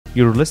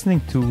You're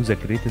listening to the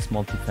greatest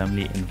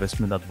multifamily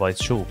investment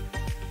advice show.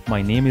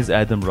 My name is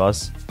Adam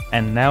Ross,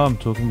 and now I'm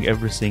talking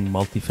everything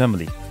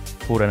multifamily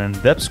for an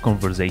in-depth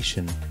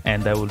conversation,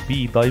 and I will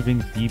be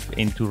diving deep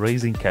into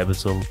raising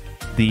capital,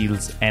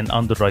 deals, and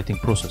underwriting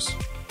process.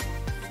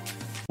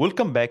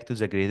 Welcome back to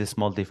the greatest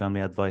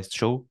multifamily advice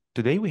show.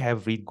 Today we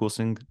have Reed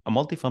Goossens, a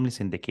multifamily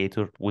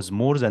syndicator with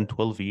more than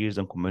 12 years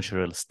in commercial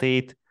real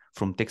estate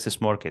from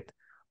Texas market,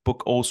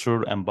 book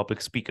author, and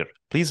public speaker.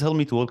 Please help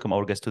me to welcome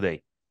our guest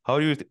today. How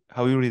are you?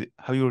 How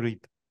you read?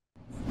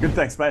 Good,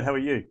 thanks, mate. How are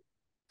you?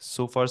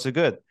 So far, so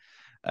good.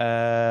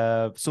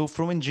 So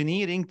from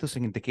engineering to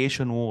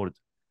syndication world.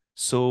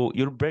 So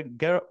your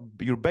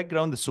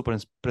background is super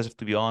impressive,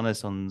 to be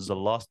honest. On the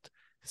last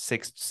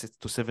six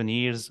to 7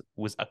 years,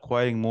 with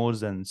acquiring more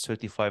than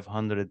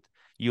 3,500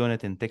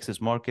 unit in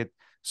Texas market.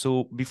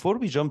 So before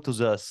we jump to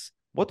this,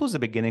 what was the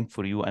beginning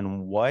for you,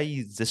 and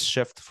why this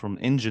shift from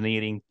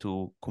engineering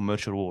to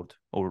commercial world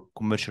or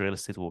commercial real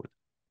estate world?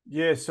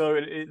 Yeah, so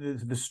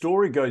the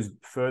story goes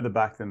further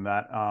back than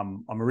that.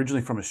 I'm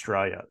originally from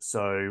Australia,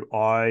 so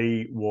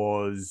I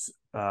was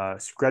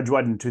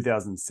graduated in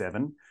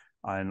 2007,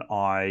 and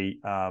I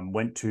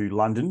went to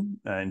London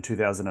in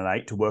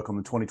 2008 to work on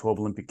the 2012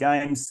 Olympic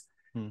Games.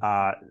 Hmm.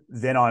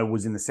 Then I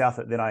was in the south.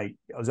 Then I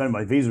was only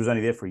my visa was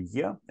only there for a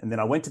year, and then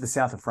I went to the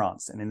south of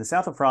France. And in the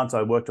south of France,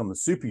 I worked on the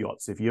super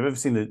yachts. If you've ever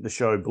seen the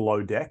show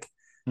Below Deck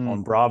Hmm.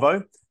 on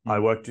Bravo, I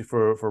Hmm. worked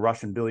for a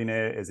Russian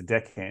billionaire as a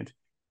deckhand.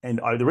 And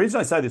the reason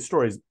I say this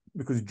story is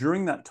because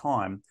during that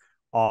time,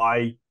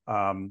 I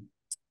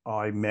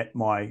met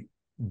my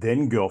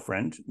then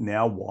girlfriend,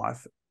 now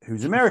wife,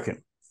 who's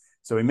American.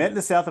 So we met in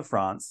the south of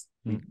France.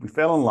 Hmm. We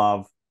fell in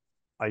love.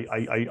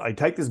 I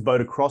take this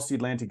boat across the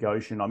Atlantic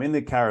Ocean. I'm in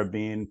the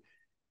Caribbean.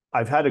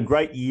 I've had a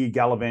great year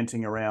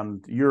gallivanting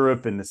around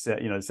Europe and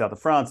the south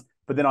of France.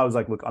 But then I was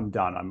like, look, I'm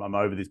done. I'm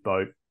over this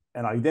boat.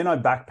 And I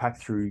backpacked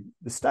through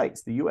the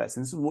States, the US.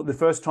 And this is the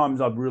first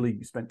times I've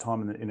really spent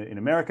time in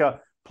America.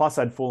 Plus,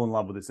 I'd fall in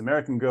love with this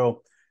American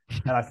girl,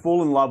 and I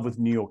fall in love with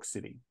New York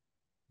City.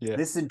 Yeah.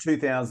 This is in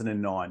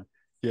 2009.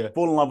 Yeah.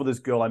 Fall in love with this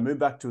girl. I moved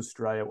back to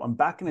Australia. I'm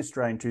back in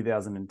Australia in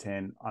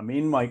 2010. I'm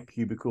in my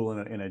cubicle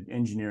in an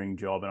engineering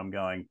job, and I'm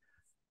going,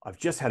 I've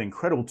just had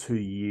incredible 2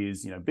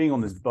 years, being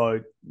on this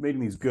boat, meeting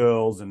these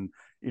girls and,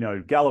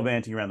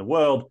 gallivanting around the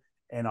world.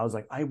 And I was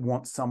like, I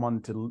want someone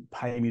to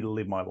pay me to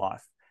live my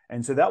life.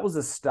 And so that was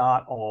the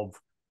start of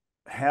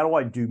how do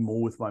I do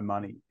more with my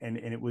money? And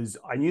it was,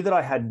 I knew that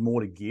I had more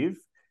to give,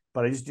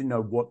 but I just didn't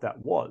know what that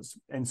was.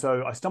 And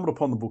so I stumbled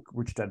upon the book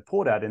Rich Dad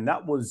Poor Dad, and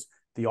that was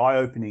the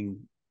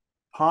eye-opening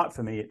part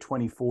for me at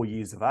 24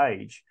 years of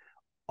age.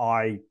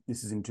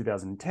 This is in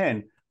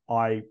 2010,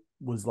 I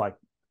was like,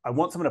 I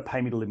want someone to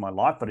pay me to live my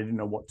life, but I didn't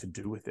know what to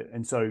do with it.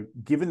 And so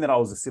given that I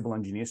was a civil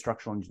engineer,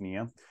 structural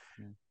engineer,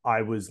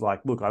 I was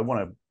like, look, I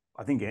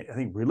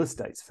think real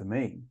estate's for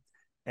me.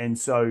 And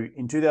so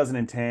in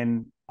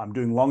 2010, I'm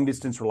doing long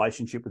distance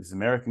relationship with this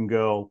American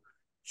girl.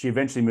 She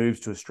eventually moves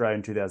to Australia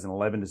in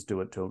 2011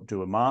 to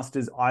do a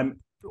master's. I'm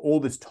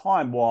all this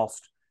time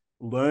whilst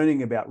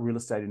learning about real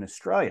estate in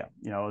Australia,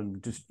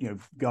 and just,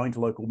 going to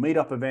local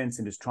meetup events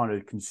and just trying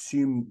to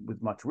consume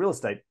with much real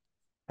estate.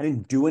 I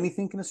didn't do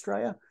anything in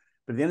Australia,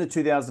 but at the end of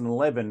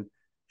 2011,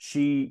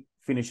 she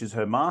finishes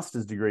her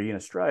master's degree in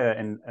Australia.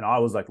 And I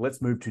was like,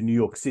 let's move to New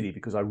York City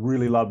because I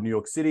really love New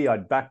York City.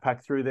 I'd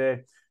backpack through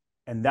there.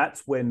 And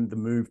that's when the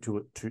move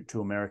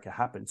to America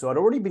happened. So I'd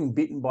already been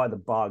bitten by the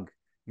bug.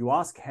 You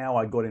ask how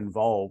I got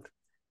involved.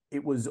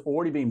 It was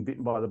already being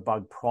bitten by the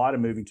bug prior to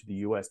moving to the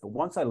US. But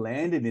once I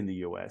landed in the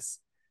US,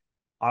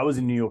 I was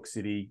in New York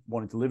City,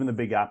 wanted to live in the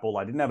Big Apple.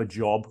 I didn't have a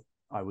job.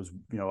 I was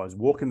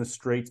walking the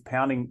streets,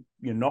 pounding,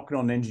 knocking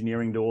on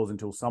engineering doors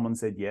until someone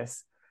said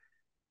yes.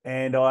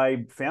 And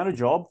I found a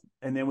job.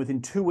 And then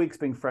within 2 weeks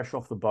being fresh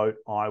off the boat,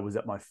 I was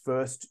at my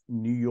first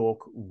New York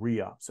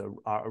RIA,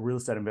 so a Real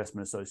Estate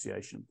Investment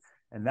Association.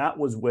 And that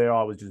was where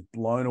I was just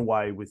blown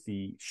away with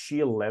the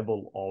sheer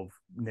level of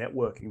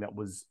networking that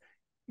was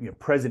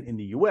present in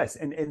the US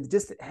and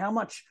just how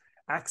much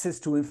access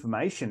to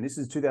information. This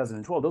is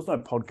 2012. There was no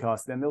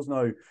podcast then. There was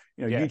no,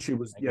 YouTube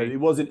was, it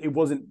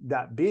wasn't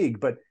that big,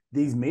 but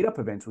these meetup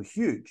events were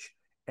huge.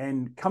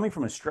 And coming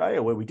from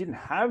Australia, where we didn't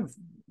have,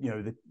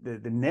 the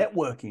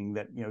networking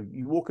that,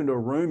 you walk into a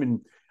room and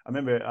I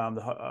remember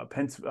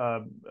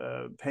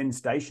Penn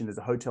Station, there's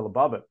a hotel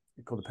above it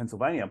called the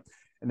Pennsylvania.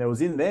 And there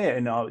was in there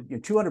and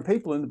 200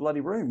 people in the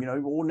bloody room,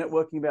 all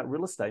networking about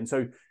real estate. And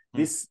so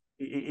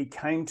it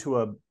came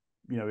to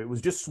it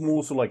was just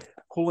small, sort of like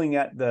pulling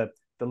at the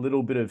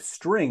little bit of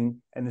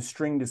string, and the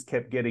string just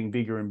kept getting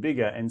bigger and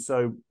bigger. And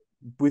so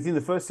within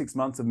the first 6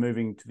 months of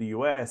moving to the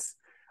US,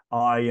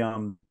 I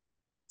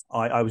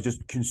was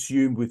just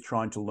consumed with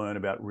trying to learn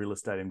about real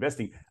estate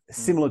investing,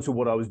 similar to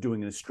what I was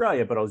doing in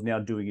Australia, but I was now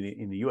doing it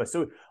in the US.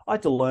 So I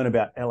had to learn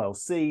about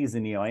LLCs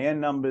and EIN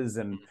numbers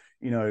and,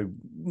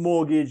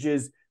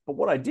 mortgages. But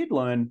what I did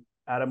learn,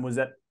 Adam, was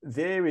that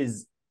there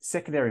is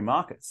secondary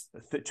markets,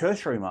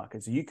 tertiary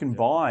markets. You can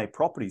buy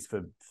properties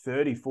for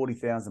 $30,000,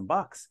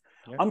 $40,000.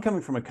 Yeah. I'm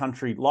coming from a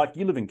country like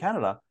you live in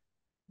Canada.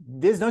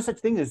 there's no such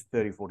thing as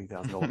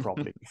 $30,000-$40,000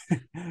 property.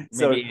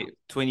 So Maybe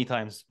 20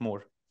 times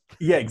more.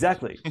 yeah,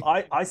 exactly.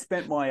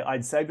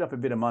 I'd saved up a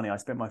bit of money. I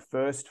spent my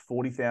first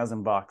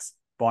 $40,000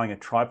 buying a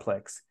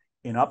triplex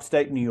in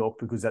upstate New York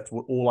because that's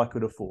all I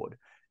could afford.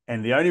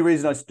 And the only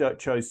reason I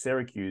chose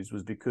Syracuse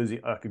was because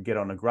I could get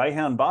on a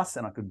Greyhound bus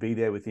and I could be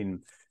there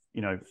within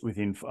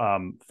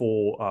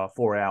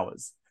 4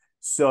 hours.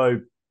 So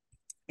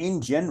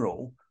in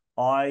general,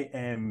 I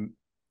am,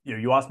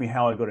 you asked me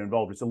how I got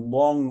involved. It's a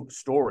long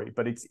story,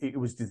 but it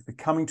was the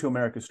coming to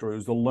America story. It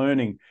was the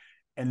learning.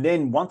 And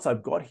then once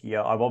I've got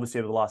here, I've obviously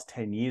over the last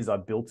 10 years,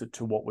 I've built it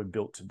to what we've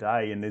built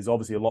today. And there's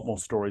obviously a lot more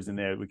stories in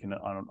there we can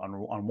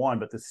unwind.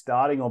 But the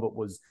starting of it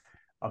was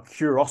a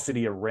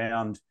curiosity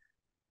around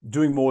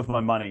doing more with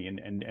my money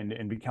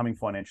and becoming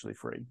financially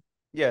free.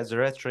 Yeah, the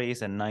rat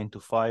race and 9 to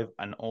 5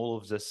 and all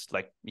of this,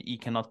 like you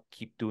cannot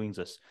keep doing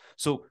this.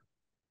 So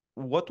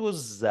what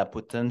was the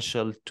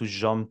potential to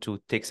jump to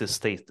Texas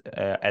State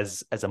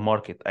as a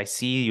market? I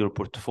see your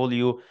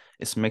portfolio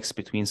is mixed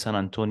between San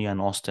Antonio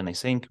and Austin, I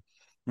think.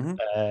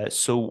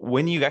 So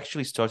when you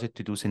actually started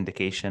to do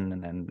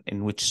syndication and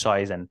in which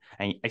size, and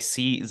I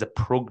see the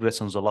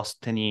progress in the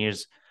last 10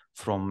 years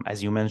from,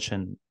 as you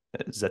mentioned,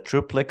 the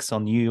triplex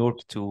on New York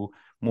to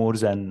more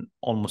than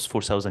almost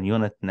 4,000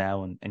 units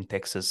now in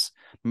Texas,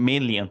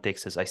 mainly in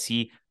Texas. I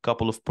see a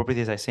couple of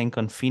properties, I think,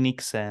 on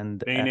Phoenix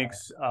and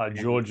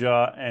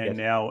Georgia, and yes.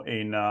 now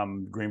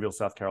in Greenville,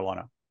 South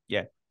Carolina.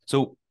 Yeah.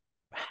 So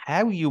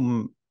how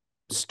you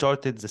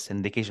started the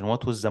syndication?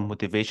 What was the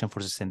motivation for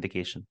the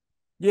syndication?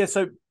 Yeah,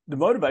 so the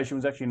motivation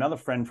was actually another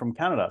friend from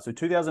Canada. So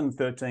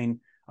 2013,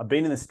 I've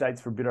been in the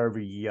States for a bit over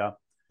a year.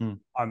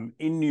 I'm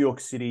in New York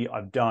City. I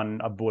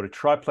bought a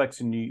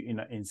triplex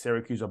in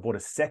Syracuse. I bought a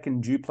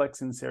second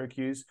duplex in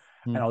Syracuse.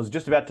 And I was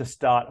just about to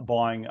start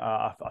buying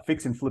a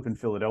fix and flip in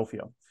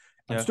Philadelphia.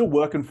 I'm still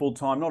working full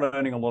time, not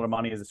earning a lot of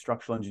money as a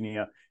structural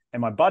engineer.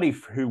 And my buddy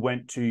who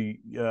went to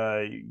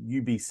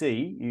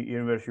UBC,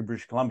 University of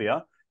British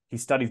Columbia, he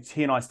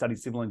and I studied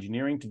civil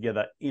engineering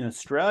together in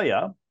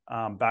Australia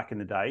back in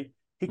the day.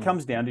 He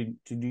comes down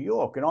to New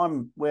York,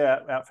 and we're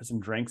out for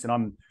some drinks, and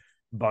I'm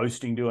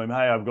boasting to him,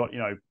 hey, I've got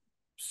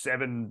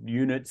 7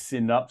 units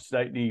in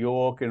upstate New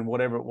York and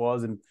whatever it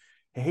was. And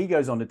he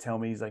goes on to tell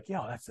me, he's like,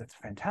 yeah, that's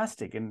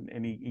fantastic.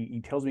 And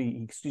he tells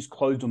me he's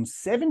closed on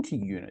 70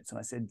 units. And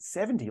I said,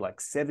 70,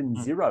 like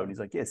 70. And he's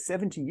like, yeah,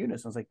 70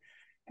 units. And I was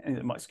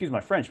like, excuse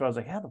my French, but I was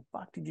like, how the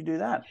fuck did you do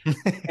that?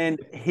 And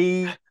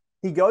he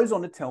goes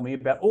on to tell me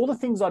about all the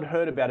things I'd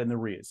heard about in the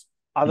rears,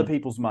 other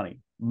people's money,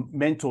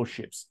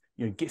 mentorships,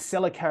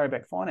 seller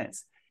carryback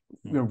finance,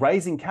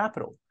 raising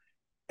capital.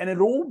 And it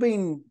all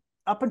been,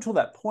 up until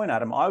that point,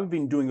 Adam, I've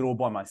been doing it all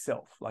by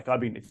myself. Like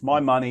it's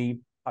my money.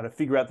 I had to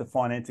figure out the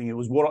financing. It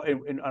was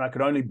and I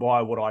could only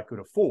buy what I could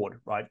afford,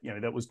 right?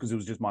 That was because it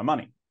was just my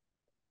money.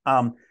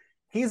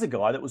 Here's a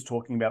guy that was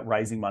talking about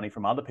raising money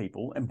from other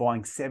people and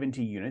buying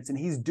 70 units. And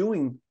he's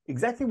doing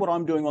exactly what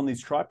I'm doing on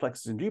these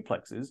triplexes and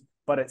duplexes,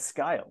 but at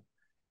scale.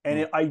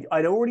 And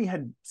I'd already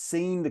had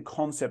seen the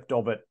concept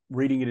of it,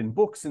 reading it in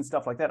books and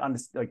stuff like that,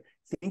 like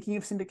thinking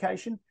of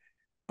syndication.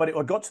 But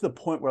I got to the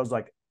point where I was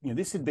like,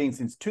 this had been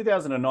since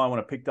 2009 when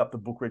I picked up the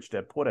book Rich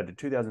Dad Poor Dad to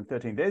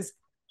 2013. There's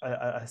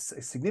a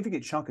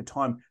significant chunk of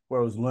time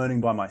where I was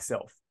learning by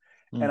myself.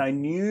 And I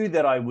knew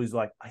that I was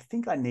like, I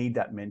think I need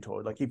that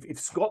mentor. Like if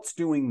Scott's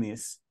doing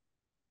this,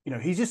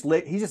 he's just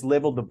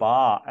leveled the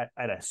bar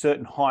at a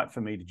certain height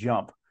for me to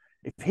jump.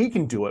 If he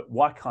can do it,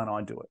 why can't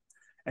I do it?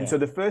 And so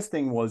the first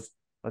thing was,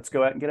 let's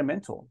go out and get a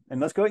mentor, and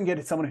let's go out and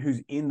get someone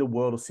who's in the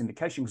world of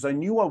syndication, because I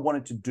knew I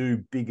wanted to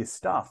do bigger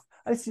stuff.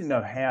 I just didn't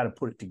know how to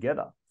put it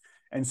together.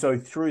 And so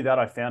through that,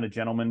 I found a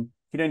gentleman.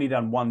 He'd only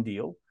done one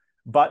deal,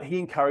 but he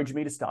encouraged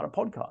me to start a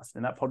podcast.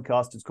 And that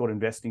podcast is called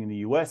Investing in the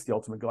US, The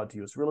Ultimate Guide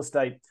to US Real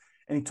Estate.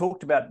 And he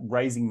talked about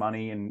raising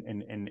money. And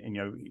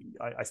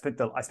I spent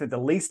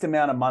the least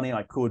amount of money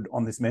I could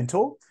on this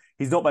mentor.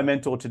 He's not my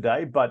mentor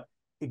today, but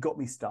it got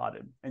me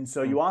started. And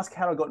so you ask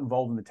how I got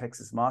involved in the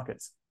Texas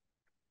markets.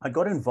 I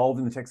got involved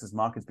in the Texas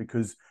markets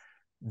because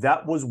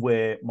that was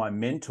where my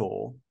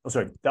mentor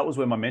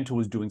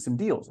was doing some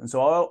deals. And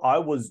so I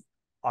was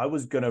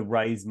going to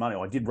raise money,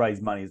 or I did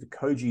raise money as a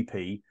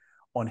co-GP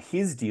on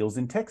his deals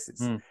in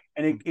Texas.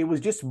 And it was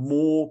just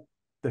more,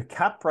 the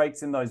cap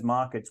rates in those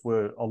markets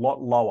were a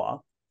lot lower.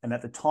 And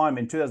at the time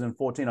in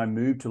 2014, I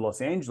moved to Los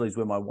Angeles,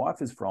 where my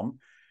wife is from.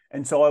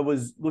 And so I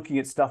was looking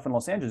at stuff in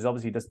Los Angeles.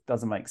 Obviously, it just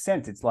doesn't make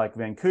sense. It's like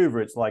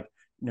Vancouver. It's like,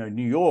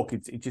 New York.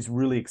 It's just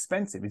really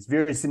expensive. It's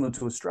very similar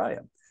to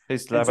Australia.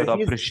 It's level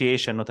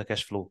appreciation, not a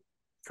cash flow.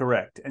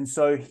 Correct. And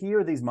so here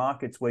are these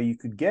markets where you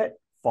could get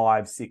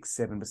 5, 6,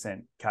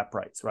 7% cap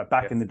rates, right?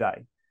 Back in the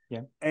day.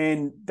 Yeah.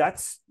 And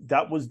that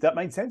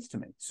made sense to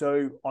me.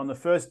 So on the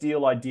first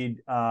deal I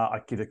did a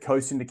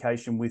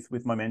co-syndication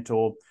with my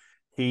mentor.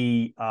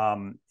 He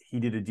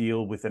did a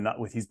deal with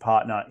his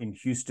partner in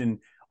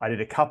Houston. I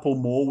did a couple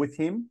more with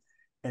him.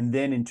 And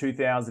then in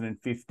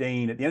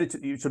 2015, in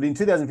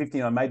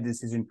 2015, I made the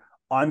decision,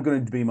 I'm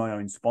going to be my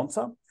own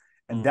sponsor.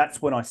 And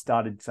that's when I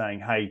started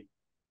saying, hey,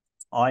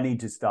 I need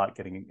to start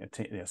getting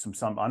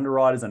some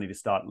underwriters. I need to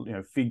start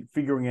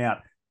figuring out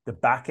the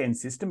back end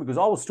system, because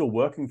I was still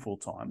working full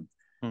time.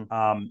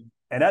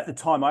 And at the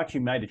time, I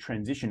actually made a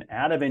transition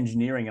out of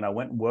engineering, and I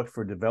went and worked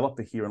for a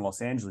developer here in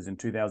Los Angeles in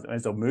 2000.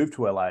 As I moved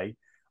to LA,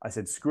 I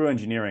said, screw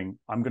engineering.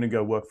 I'm going to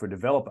go work for a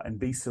developer and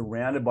be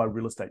surrounded by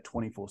real estate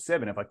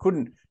 24/7. If I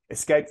couldn't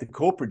escape the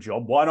corporate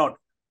job, why not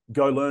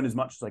go learn as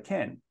much as I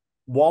can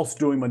whilst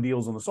doing my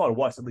deals on the side, or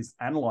whilst at least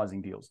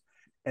analyzing deals?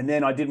 And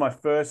then I did my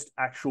first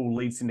actual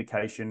lead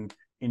syndication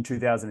in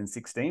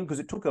 2016, because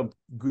it took a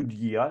good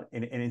year,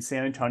 and in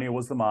San Antonio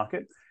was the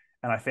market.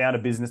 And I found a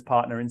business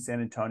partner in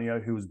San Antonio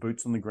who was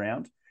boots on the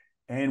ground.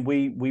 And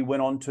we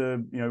went on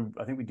to,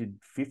 I think we did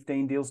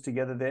 15 deals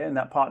together there in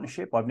that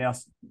partnership.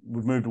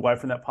 We've moved away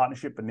from that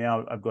partnership, but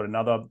now I've got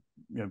another,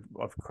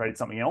 I've created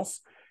something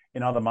else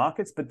in other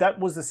markets. But that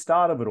was the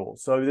start of it all.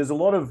 So there's a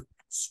lot of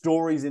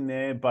stories in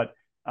there, but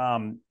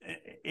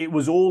it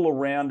was all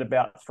around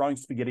about throwing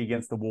spaghetti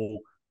against the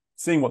wall,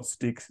 seeing what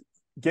sticks,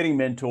 getting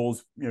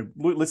mentors,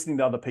 listening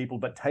to other people,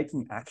 but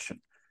taking action.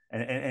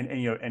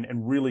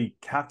 And really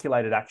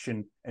calculated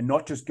action, and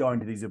not just going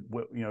to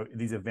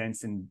these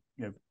events and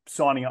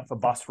signing up for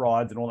bus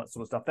rides and all that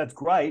sort of stuff. That's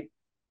great,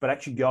 but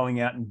actually going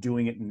out and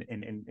doing it,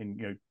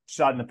 and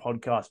starting the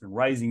podcast and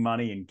raising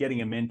money and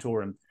getting a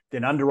mentor, and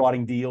then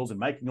underwriting deals and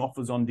making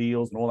offers on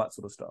deals and all that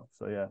sort of stuff.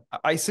 So yeah,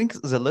 I think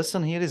the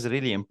lesson here is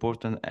really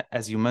important,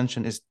 as you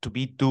mentioned, is to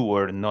be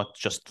doer, not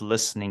just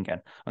listening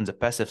and on the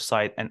passive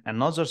side. And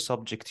another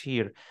subject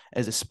here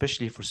is,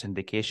 especially for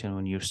syndication,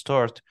 when you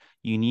start,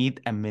 you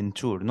need a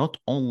mentor, not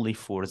only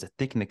for the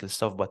technical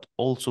stuff, but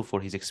also for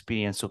his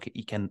experience. So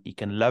he can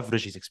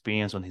leverage his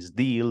experience on his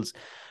deals.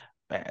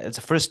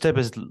 The first step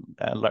is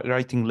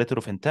writing letter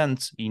of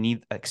intent. You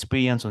need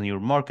experience on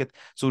your market.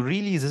 So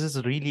really, this is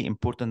a really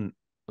important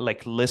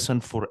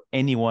lesson for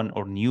anyone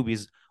or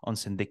newbies on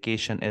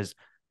syndication, is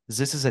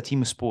this is a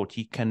team sport.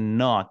 You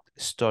cannot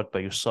start by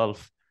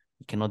yourself.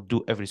 You cannot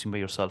do everything by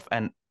yourself.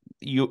 And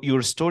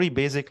your story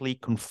basically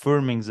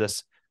confirming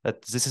this,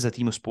 that this is a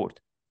team sport.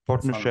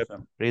 Partnership,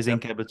 100%. raising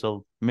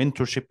capital,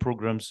 mentorship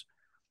programs,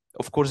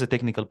 of course, the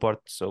technical part.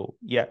 So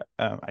yeah,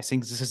 I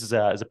think this is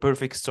a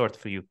perfect start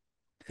for you.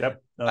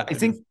 Yep. I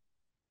think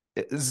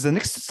the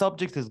next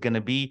subject is going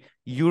to be,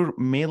 you're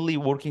mainly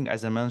working,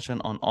 as I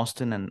mentioned, on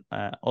Austin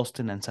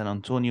and San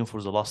Antonio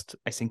for the last,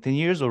 I think, 10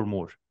 years or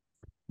more.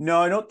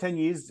 No, not 10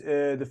 years.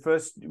 It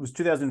was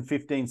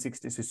 2015,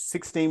 16. So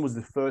 16 was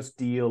the first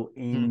deal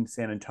in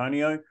San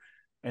Antonio.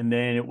 And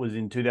then it was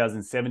in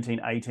 2017,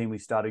 18, we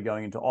started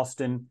going into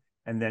Austin.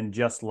 And then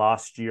just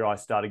last year, I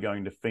started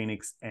going to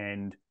Phoenix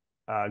and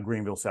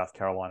Greenville, South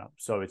Carolina.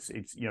 So it's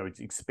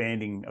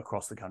expanding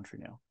across the country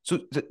now. So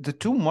the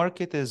two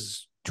market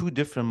is two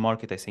different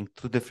market, I think,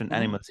 two different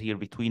animals here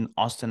between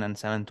Austin and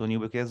San Antonio,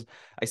 because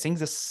I think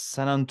the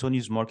San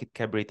Antonio's market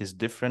cap rate is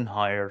different,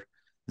 higher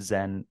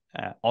than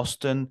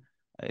Austin.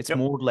 It's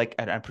more like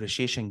an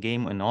appreciation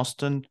game in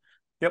Austin.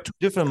 Two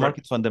different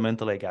market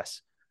fundamental, I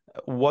guess.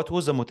 What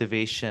was the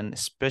motivation,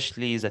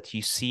 especially that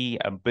you see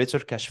a better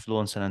cash flow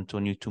in San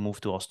Antonio, to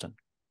move to Austin?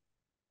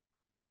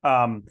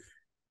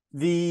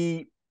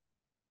 The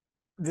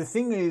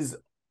thing is,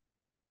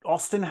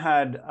 Austin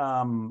had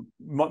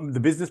the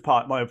business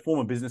part. My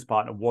former business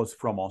partner was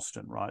from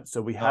Austin, right?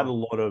 So we had a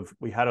lot of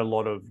he had a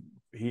lot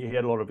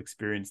of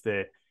experience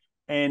there,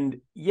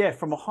 and yeah,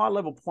 from a high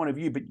level point of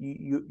view. But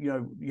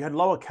you had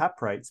lower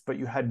cap rates, but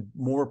you had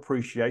more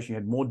appreciation, you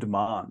had more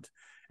demand,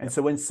 and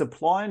so when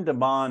supply and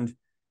demand,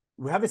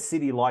 we have a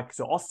city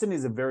so Austin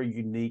is a very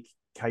unique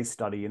case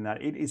study in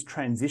that it is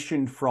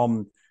transitioned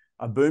from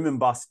a boom and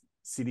bust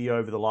city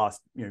over the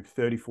last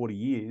 30, 40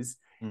 years.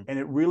 And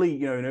it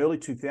really, in early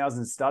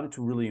 2000s, started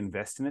to really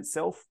invest in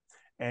itself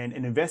and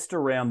invest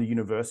around the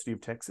University of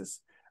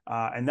Texas.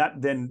 And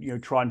that then,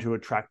 trying to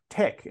attract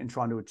tech and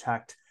trying to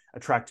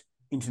attract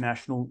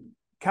international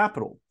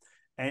capital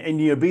and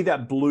be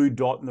that blue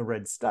dot in the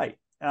red state,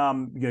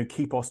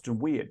 keep Austin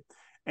weird.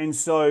 And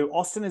so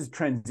Austin has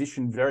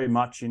transitioned very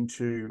much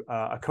into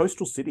a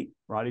coastal city,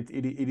 right?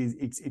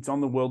 It's on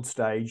the world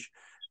stage.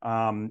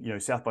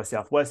 South by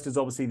Southwest is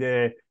obviously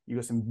there. You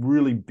got some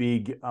really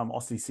big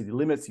Austin city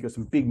limits. You got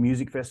some big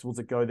music festivals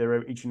that go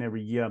there each and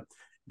every year,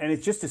 and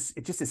it's just a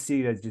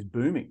city that's just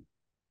booming.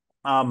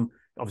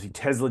 Obviously,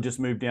 Tesla just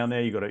moved down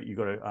there. You got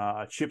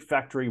a chip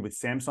factory with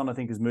Samsung, I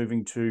think, is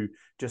moving to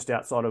just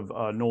outside of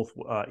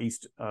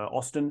northeast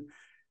Austin.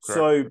 Correct.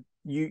 So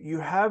you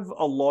have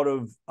a lot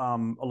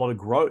of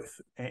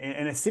growth,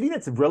 and a city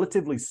that's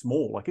relatively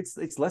small. Like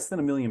it's less than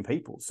 1 million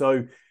people.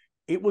 So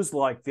it was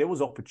like there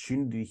was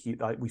opportunity here.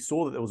 We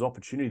saw that there was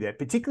opportunity there,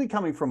 particularly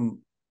coming from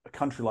a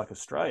country like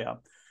Australia,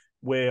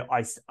 where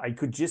I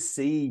could just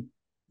see,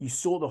 you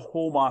saw the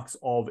hallmarks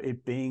of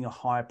it being a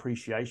high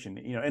appreciation,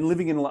 and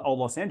living in old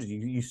Los Angeles,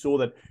 you saw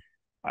that.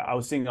 I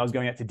was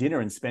going out to dinner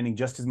and spending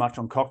just as much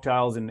on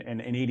cocktails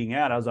and eating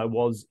out as I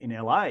was in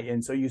LA.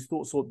 And so you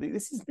thought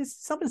this is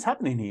something's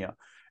happening here.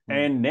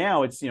 And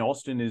now it's,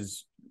 Austin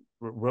is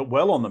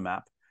well on the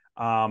map.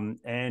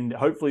 And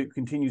hopefully it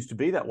continues to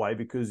be that way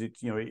because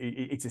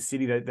it's a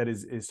city that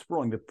is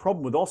sprawling. The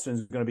problem with Austin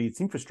is going to be its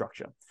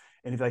infrastructure,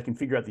 and if they can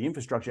figure out the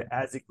infrastructure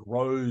as it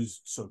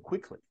grows so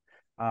quickly.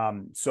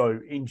 So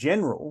in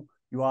general,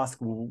 you ask,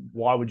 well,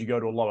 why would you go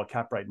to a lower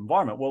cap rate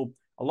environment? Well,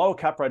 a lower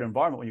cap rate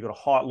environment when you've got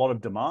a lot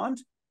of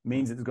demand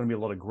means that there's going to be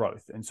a lot of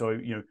growth. And so,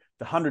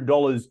 the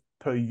 $100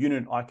 per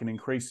unit I can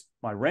increase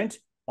my rent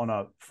on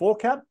a 4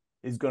 cap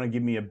is going to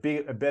give me a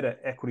better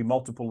equity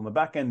multiple on the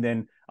back end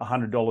than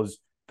 $100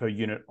 per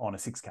unit on a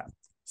 6 cap.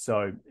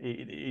 So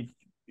it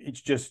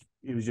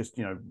was just,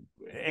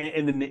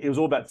 and then it was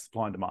all about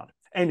supply and demand.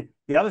 And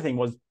the other thing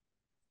was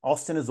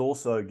Austin is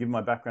also, given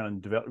my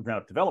background in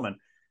ground up development,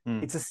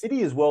 it's a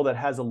city as well that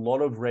has a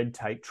lot of red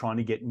tape trying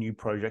to get new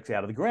projects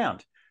out of the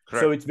ground.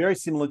 Correct. So it's very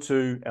similar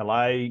to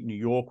LA, New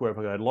York, where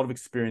I've had a lot of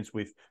experience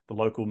with the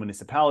local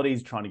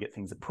municipalities trying to get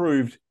things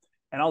approved.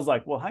 And I was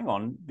like, well, hang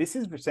on, this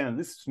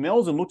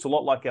smells and looks a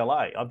lot like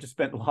LA. I've just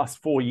spent the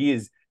last 4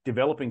 years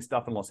developing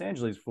stuff in Los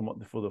Angeles for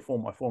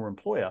my former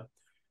employer.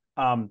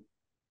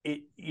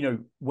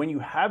 When you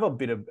have a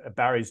bit of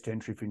barriers to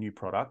entry for new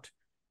product,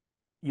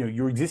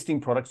 your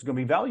existing products are going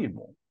to be valued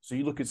more. So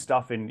you look at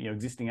stuff in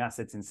existing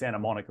assets in Santa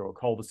Monica or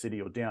Culver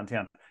City or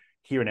downtown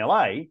here in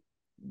LA,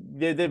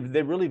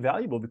 they're really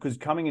valuable because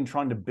coming and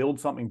trying to build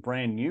something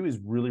brand new is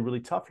really,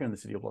 really tough here in the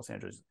city of Los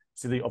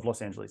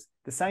Angeles.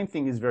 The same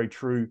thing is very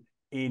true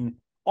in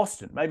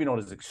Austin, maybe not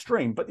as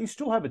extreme, but you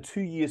still have a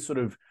 2-year sort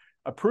of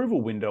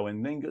approval window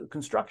and then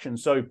construction.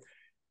 So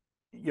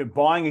you're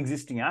buying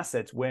existing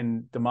assets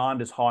when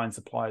demand is high and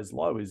supply is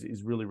low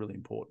is really, really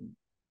important.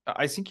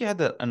 I think you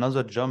had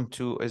another jump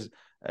too,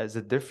 as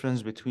a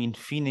difference between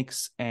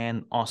Phoenix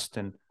and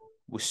Austin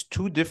with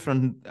 2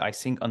 different, I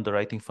think,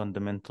 underwriting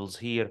fundamentals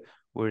here,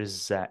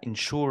 whereas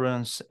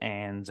insurance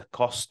and the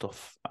cost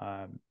of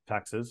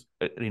taxes,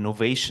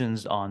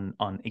 renovations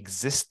on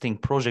existing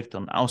project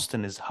on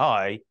Austin is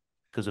high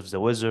because of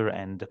the weather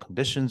and the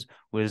conditions,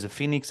 whereas the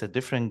Phoenix, a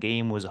different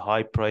game with a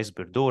high price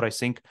per door. I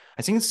think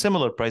it's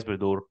similar price per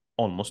door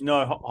almost.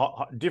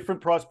 No,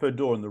 different price per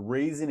door, and the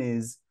reason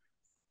is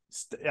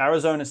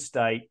Arizona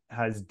State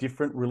has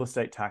different real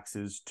estate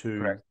taxes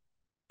so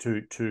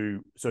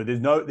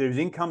there's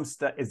income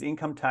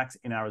tax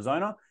in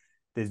Arizona.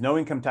 There's no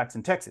income tax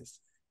in Texas.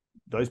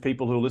 Those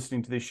people who are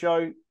listening to this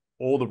show,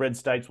 all the red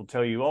states will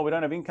tell you, oh, we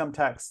don't have income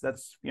tax.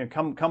 That's,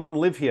 come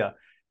live here.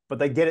 But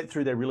they get it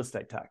through their real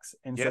estate tax.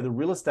 And so the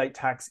real estate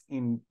tax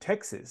in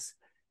Texas,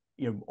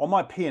 on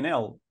my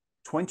P&L,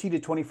 20 to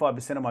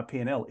 25% of my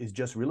P&L is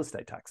just real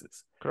estate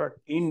taxes. Correct.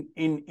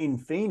 In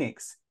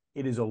Phoenix,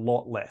 it is a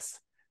lot less.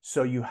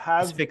 So you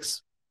have... It's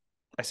fixed.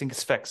 I think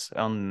it's fixed.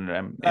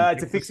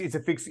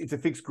 It's a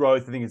fixed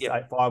growth. I think it's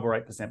 5 or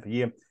 8% per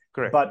year.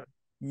 Correct. But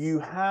you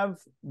have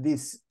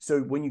this.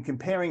 So when you're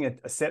comparing a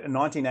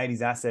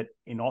 1980s asset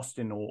in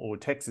Austin or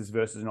Texas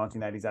versus a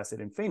 1980s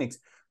asset in Phoenix,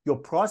 your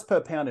price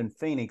per pound in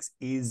Phoenix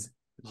is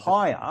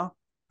higher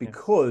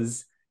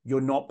because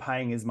you're not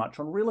paying as much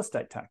on real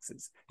estate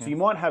taxes. So you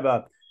might have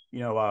a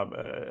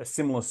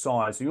similar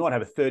size. So you might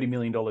have a $30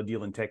 million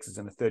deal in Texas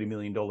and a $30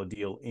 million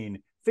deal in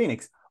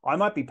Phoenix. I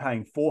might be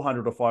paying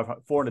 $400,000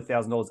 or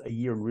 $400,000 a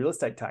year in real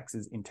estate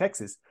taxes in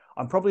Texas.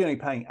 I'm probably only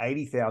paying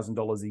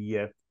 $80,000 a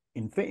year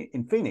in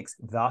Phoenix.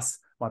 Thus,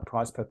 my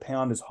price per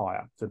pound is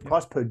higher. So the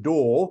price per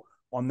door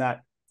on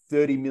that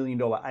 $30 million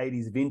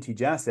 80s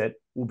vintage asset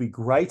will be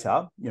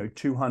greater,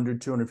 $200,000,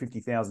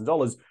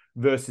 $250,000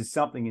 versus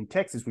something in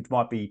Texas, which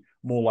might be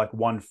more like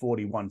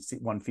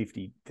 $140,000,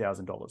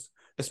 $150,000.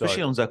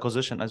 Especially on the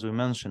acquisition, as we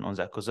mentioned, on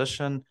the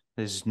acquisition,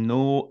 there's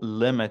no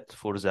limit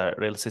for the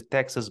real estate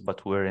taxes,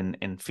 but we're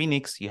in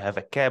Phoenix, you have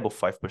a cap of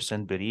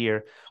 5% per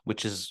year,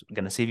 which is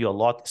going to save you a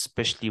lot,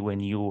 especially when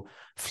you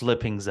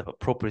flipping the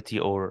property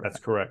or... That's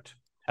correct.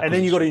 And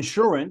then you got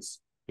insurance.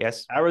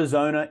 Yes.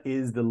 Arizona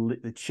is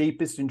the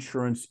cheapest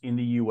insurance in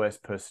the US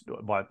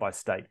by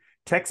state.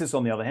 Texas,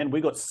 on the other hand,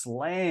 we got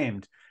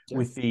slammed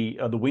with the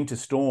winter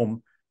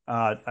storm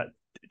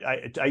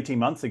 18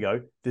 months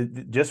ago.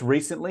 Just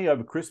recently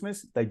over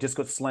Christmas, they just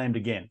got slammed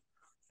again.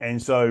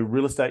 And so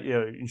real estate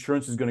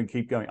insurance is going to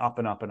keep going up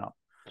and up and up.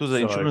 So the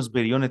insurance per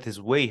unit is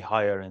way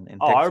higher in Texas.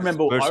 I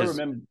remember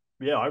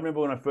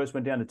when I first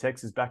went down to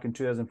Texas back in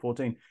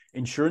 2014,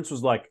 insurance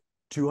was like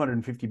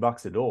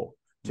 $250 a door.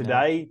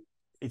 Today,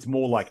 it's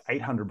more like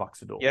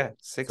 $800 a door. Yeah,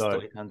 600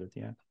 to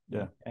 800.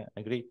 Yeah, I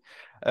agree.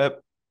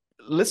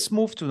 Let's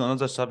move to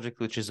another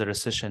subject, which is the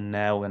recession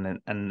now and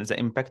the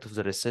impact of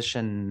the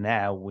recession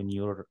now when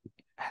you're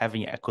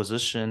having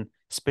acquisition,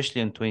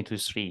 especially in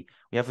 2023.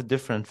 We have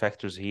different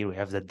factors here. We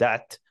have the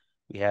debt.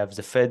 We have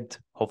the Fed.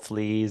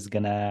 Hopefully, is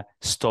gonna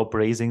stop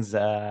raising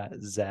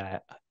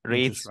the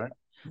rates. Right.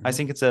 Mm-hmm. I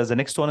think it's the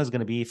next one is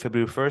gonna be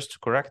February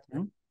 1st. Correct.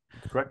 Mm-hmm.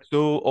 Correct.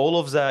 So all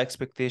of the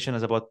expectation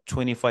is about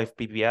 25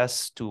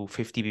 bps to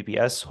 50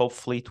 bps,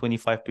 hopefully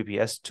 25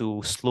 bps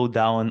to slow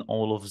down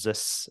all of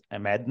this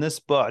madness.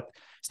 But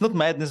it's not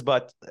madness,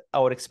 but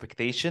our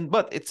expectation.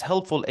 But it's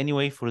helpful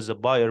anyway for the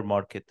buyer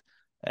market.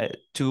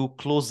 to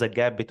close the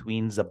gap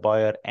between the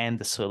buyer and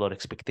the seller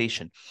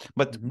expectation.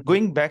 But Mhm.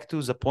 going back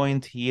to the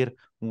point here,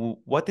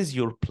 what is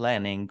your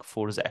planning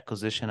for the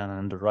acquisition and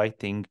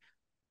underwriting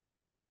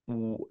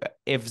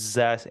if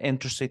the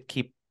interest rate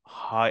keep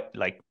high,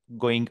 like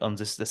going on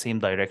the same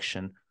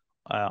direction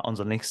on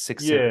the next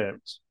 6 7 Yeah.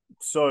 months?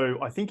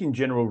 So I think in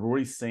general, we've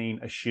already seen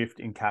a shift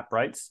in cap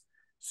rates.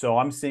 So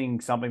I'm seeing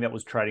something that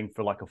was trading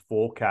for like a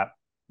 4 cap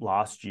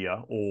last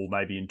year or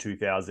maybe in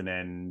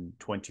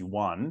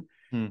 2021.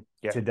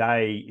 Yeah,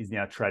 Today is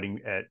now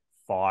trading at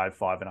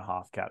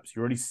 5.5 caps.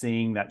 You're already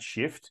seeing that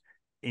shift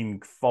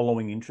in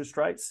following interest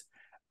rates.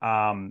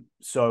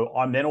 So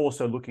I'm then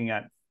also looking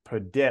at per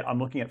debt, I'm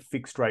looking at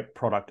fixed rate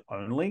product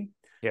only.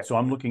 yeah, So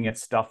I'm looking at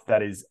stuff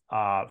that is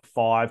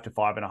 5 to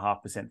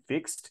 5.5%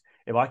 fixed.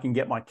 If I can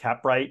get my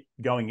cap rate,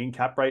 going in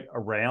cap rate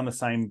around the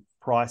same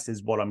price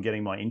as what I'm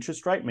getting my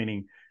interest rate,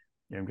 meaning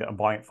I'm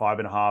buying at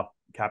 5.5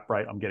 cap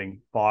rate, I'm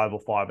getting 5 or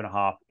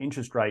 5.5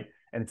 interest rate,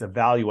 and it's a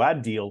value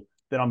add deal,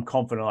 then I'm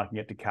confident I can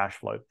get to cash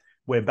flow.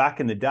 Where back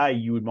in the day,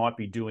 you might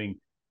be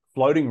doing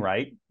floating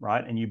rate,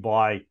 right? And you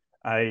buy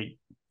a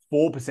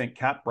 4%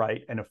 cap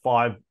rate and a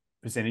 5%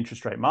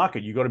 interest rate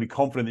market. You've got to be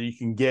confident that you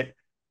can get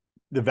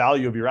the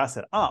value of your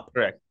asset up.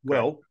 correct.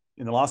 Well,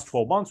 in the last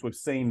 12 months, we've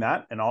seen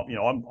that. And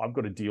I've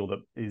got a deal that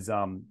is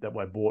that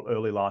I bought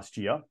early last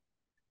year.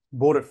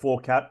 Bought at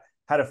 4 cap,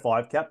 had a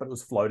 5 cap, but it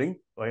was floating.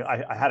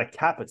 I had a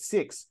cap at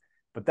 6,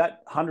 but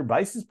that 100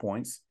 basis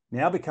points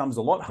now becomes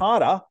a lot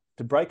harder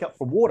to break up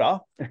for water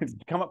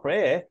and come up for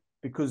air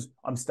because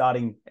I'm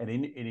starting at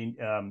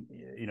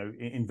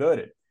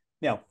inverted.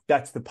 Now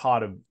that's the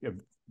part of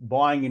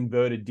buying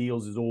inverted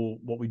deals is all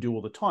what we do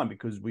all the time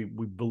because we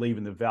believe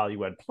in the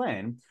value add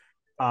plan.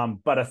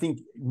 But I think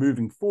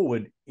moving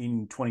forward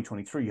in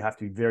 2023, you have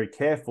to be very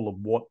careful of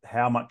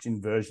how much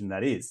inversion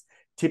that is.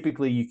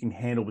 Typically, you can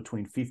handle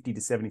between 50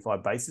 to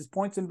 75 basis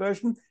points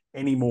inversion.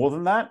 Any more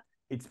than that,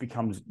 it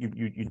becomes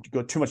you've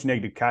got too much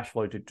negative cash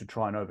flow to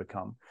try and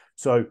overcome.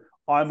 So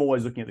I'm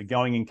always looking at the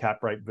going in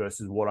cap rate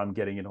versus what I'm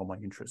getting in on my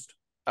interest.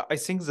 I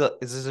think that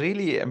it is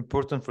really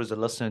important for the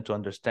listener to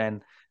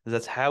understand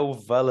that how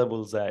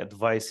valuable the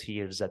advice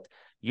here is that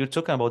you're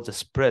talking about the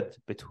spread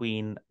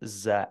between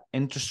the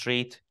interest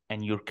rate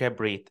and your cap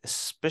rate,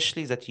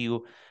 especially that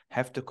you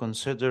have to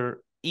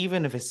consider,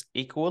 even if it's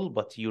equal,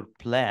 but your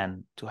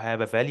plan to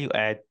have a value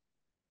add,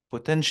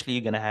 potentially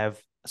you're going to have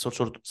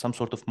some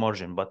sort of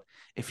margin. But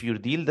if your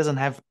deal doesn't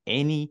have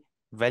any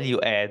value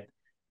add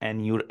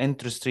and your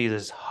interest rate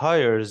is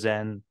higher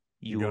than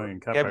your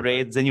cap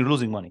rate, then you're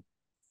losing money.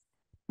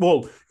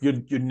 Well,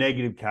 your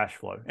negative cash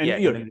flow, and yeah,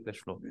 negative cash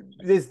flow.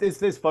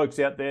 There's folks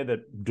out there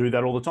that do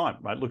that all the time,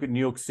 right? Look at New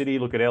York City,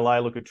 look at LA,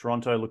 look at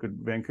Toronto, look at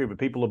Vancouver.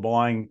 People are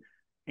buying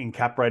in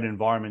cap rate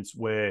environments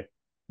where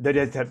they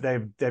have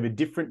a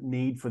different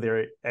need for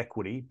their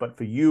equity, but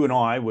for you and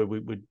I, where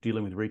we're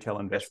dealing with retail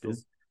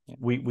investors, yeah.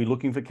 we're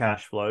looking for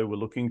cash flow. We're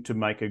looking to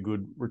make a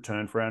good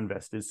return for our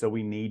investors, so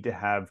we need to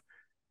have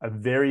a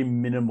very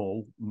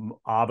minimal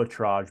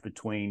arbitrage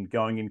between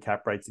going in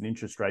cap rates and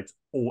interest rates.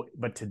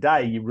 But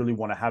today you really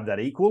want to have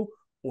that equal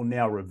or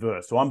now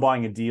reverse. So I'm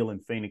buying a deal in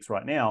Phoenix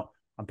right now.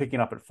 I'm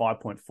picking up at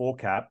 5.4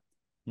 cap,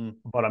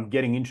 but I'm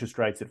getting interest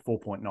rates at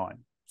 4.9.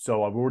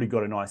 So I've already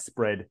got a nice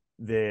spread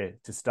there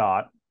to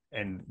start.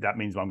 And that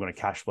means I'm going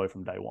to cash flow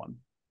from day one.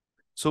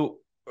 So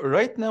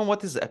right now,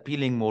 what is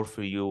appealing more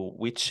for you?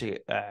 Which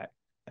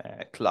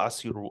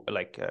class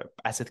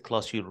asset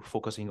class you're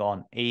focusing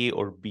on, A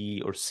or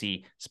B or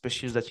C,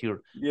 especially that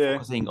you're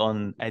focusing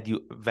on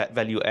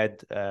value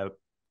add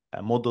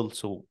model.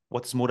 So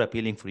what's more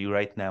appealing for you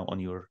right now on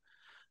your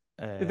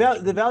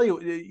the value?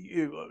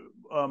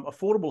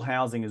 Affordable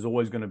housing is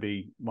always going to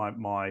be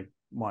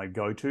my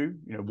go-to.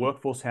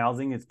 Workforce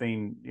housing. It's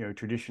been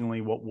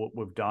traditionally what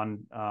we've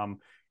done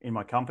in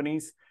my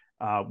companies,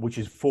 which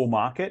is full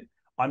market.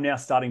 I'm now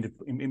starting to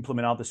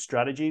implement other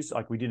strategies.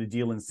 Like we did a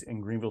deal in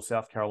Greenville,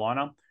 South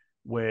Carolina,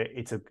 where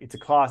it's a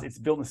class. It's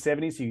built in the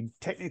 70s, so you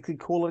technically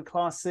call it a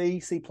class C,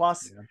 C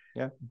plus.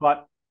 Yeah.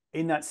 But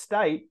in that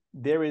state,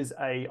 there is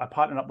I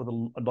partnered up with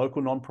a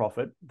local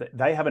nonprofit.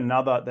 They have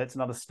that's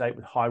another state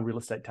with high real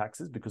estate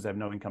taxes because they have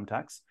no income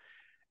tax.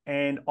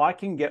 And I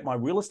can get my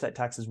real estate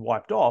taxes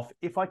wiped off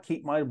if I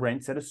keep my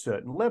rents at a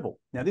certain level.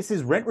 Now, this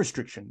is rent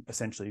restriction,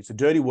 essentially. It's a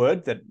dirty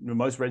word that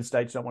most red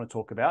states don't want to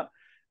talk about.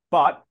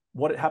 But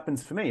what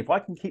happens for me, if I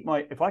can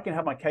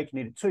have my cake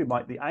and eat it too,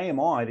 the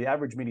AMI, the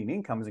average median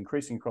income, is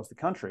increasing across the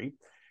country.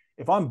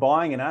 If I'm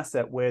buying an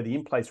asset where the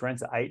in-place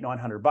rents are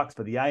 $800-900,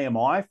 but the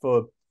AMI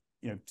for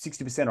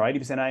 60% or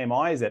 80%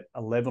 AMI is at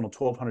 $1,100 or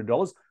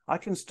 $1,200, I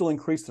can still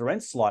increase the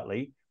rent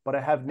slightly, but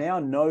I have now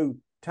no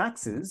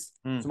taxes,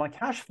 so my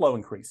cash flow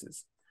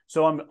increases.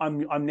 So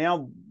I'm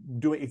now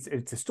doing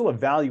it's still a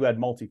value add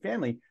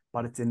multifamily,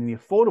 but it's in the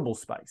affordable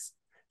space.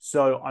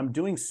 So I'm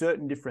doing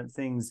certain different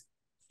things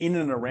in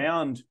and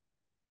around,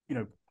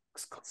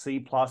 C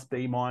plus,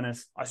 B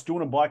minus. I still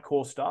want to buy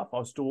core stuff.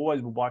 I still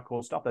always will buy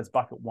core stuff. That's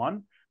bucket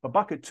one. But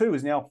bucket two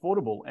is now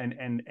affordable,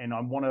 and I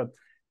want to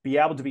be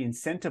able to be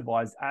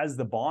incentivized as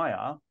the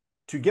buyer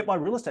to get my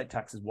real estate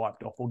taxes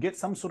wiped off or get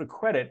some sort of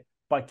credit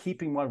by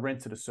keeping my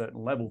rents at a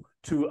certain level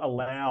to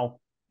allow,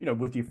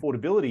 with the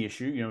affordability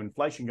issue,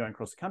 inflation going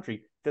across the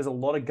country, there's a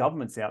lot of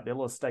governments out there, a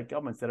lot of state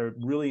governments that are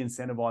really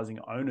incentivizing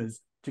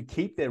owners to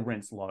keep their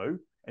rents low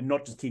and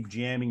not just keep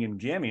jamming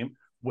them.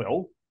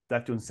 Well, they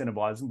have to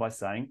incentivize them by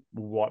saying,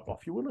 we'll wipe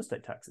off your real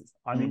estate taxes.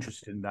 I'm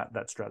interested in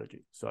that strategy.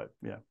 So,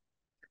 yeah.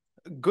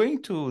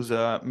 Going to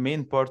the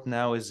main part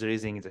now is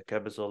raising the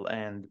capital.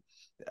 And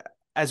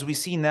as we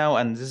see now,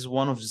 and this is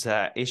one of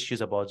the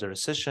issues about the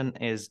recession,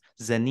 is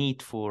the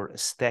need for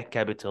stack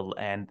capital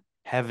and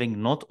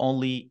having not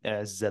only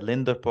the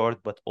lender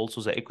part, but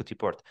also the equity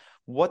part.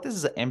 What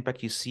is the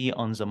impact you see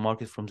on the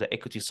market from the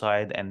equity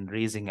side and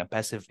raising a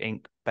passive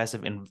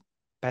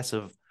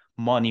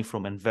money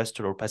from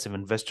investor or passive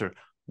investor?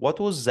 What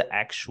was the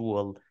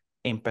actual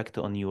impact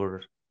on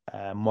your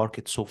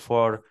market so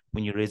far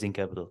when you're raising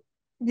capital?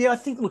 Yeah, I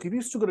think, look, if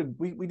you've still got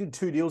we did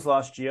 2 deals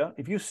last year.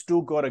 If you've still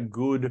got a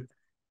good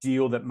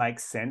deal that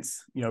makes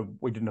sense,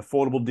 we did an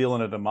affordable deal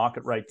and a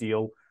market rate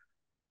deal,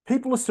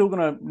 people are still going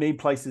to need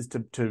places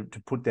to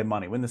put their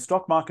money. When the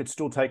stock market's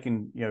still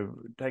taking a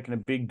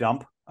big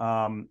dump,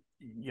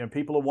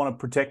 people want to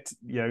protect,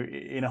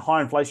 in a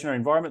high inflationary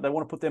environment, they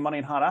want to put their money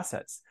in hard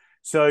assets.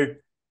 So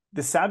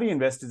the savvy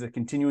investors are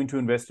continuing to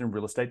invest in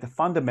real estate. The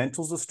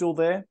fundamentals are still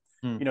there.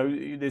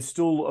 There's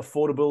still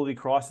affordability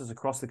crisis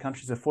across the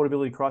country. There's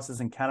affordability crisis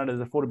in Canada.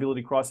 There's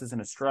affordability crisis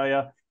in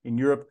Australia, in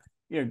Europe.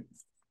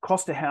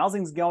 Cost of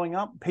housing is going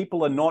up.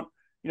 People are not,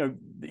 as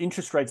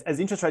interest rates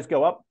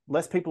go up,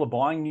 less people are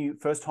buying new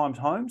first-time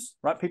homes,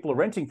 right? People are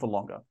renting for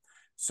longer.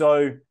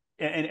 So,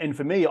 and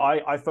for me,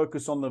 I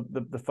focus on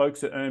the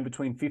folks that earn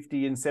between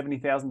 $50,000 and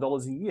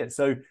 $70,000 a year.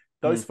 So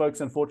those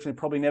folks, unfortunately,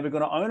 probably never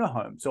going to own a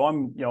home. So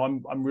I'm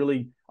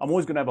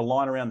always going to have a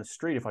line around the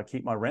street if I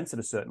keep my rents at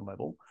a certain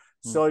level.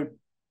 So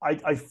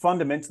I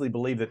fundamentally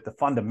believe that the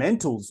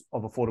fundamentals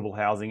of affordable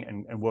housing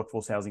and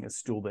workforce housing are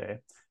still there.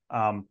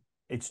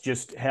 It's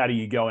just, how do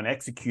you go and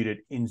execute it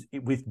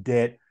with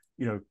debt,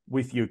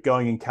 with your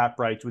going in cap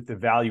rates, with the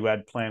value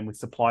add plan, with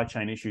supply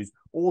chain issues.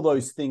 All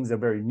those things are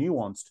very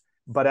nuanced.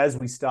 But as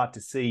we start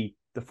to see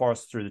the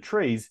forest through the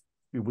trees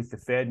with the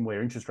Fed and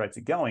where interest rates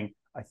are going,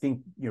 I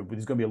think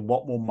there's going to be a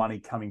lot more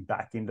money coming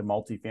back into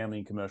multifamily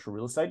and commercial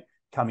real estate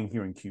coming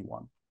here in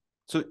Q1.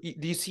 So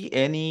do you see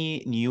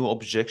any new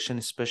objection,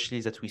 especially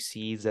that we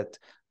see that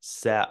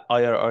the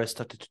IRR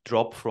started to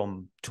drop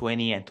from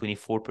 20 and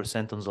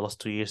 24% on the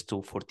last 2 years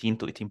to 14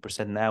 to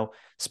 18% now,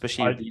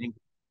 especially I think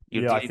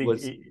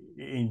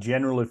in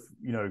general, if,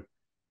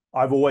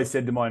 I've always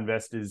said to my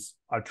investors,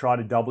 I try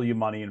to double your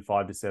money in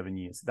 5 to 7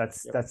 years.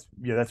 That's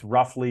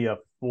roughly a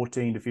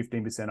 14 to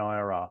 15%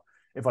 IRR.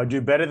 If I do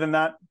better than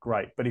that,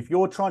 great. But if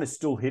you're trying to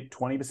still hit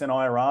 20%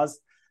 IRRs,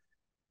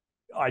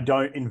 I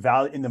don't in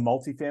the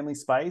multifamily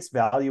space,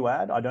 value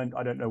add, I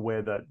don't know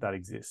where that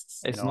exists.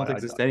 It's not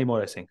exist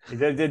anymore, I think.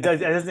 It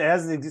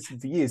hasn't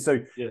existed for years. So,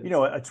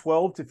 a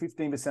 12 to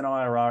 15%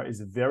 IRR is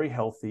very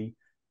healthy,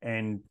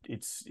 and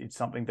it's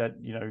something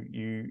that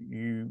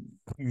you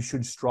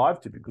should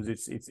strive to, because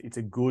it's it's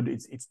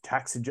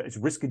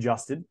risk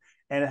adjusted,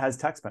 and it has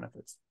tax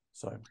benefits.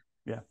 So,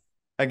 yeah.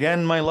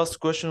 Again, my last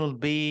question will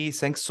be,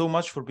 thanks so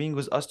much for being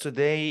with us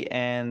today.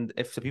 And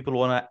if the people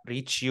want to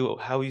reach you,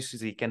 how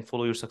they can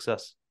follow your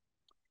success?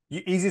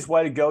 The easiest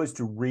way to go is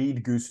to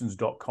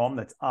reedgoossens.com.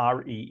 That's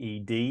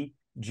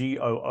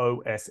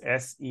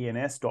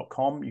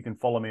reedgoossens.com. You can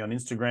follow me on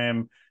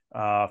Instagram,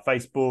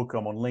 Facebook.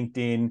 I'm on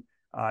LinkedIn.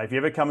 If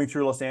you're ever coming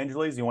through Los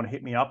Angeles, you want to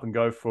hit me up and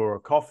go for a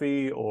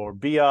coffee or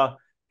beer,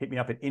 hit me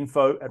up at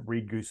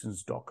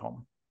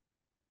info@reedgoossens.com.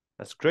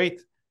 That's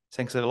great.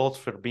 Thanks a lot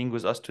for being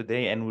with us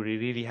today, and we're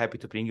really happy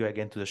to bring you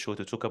again to the show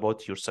to talk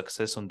about your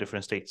success on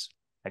different states.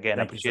 Again,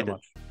 I appreciate it.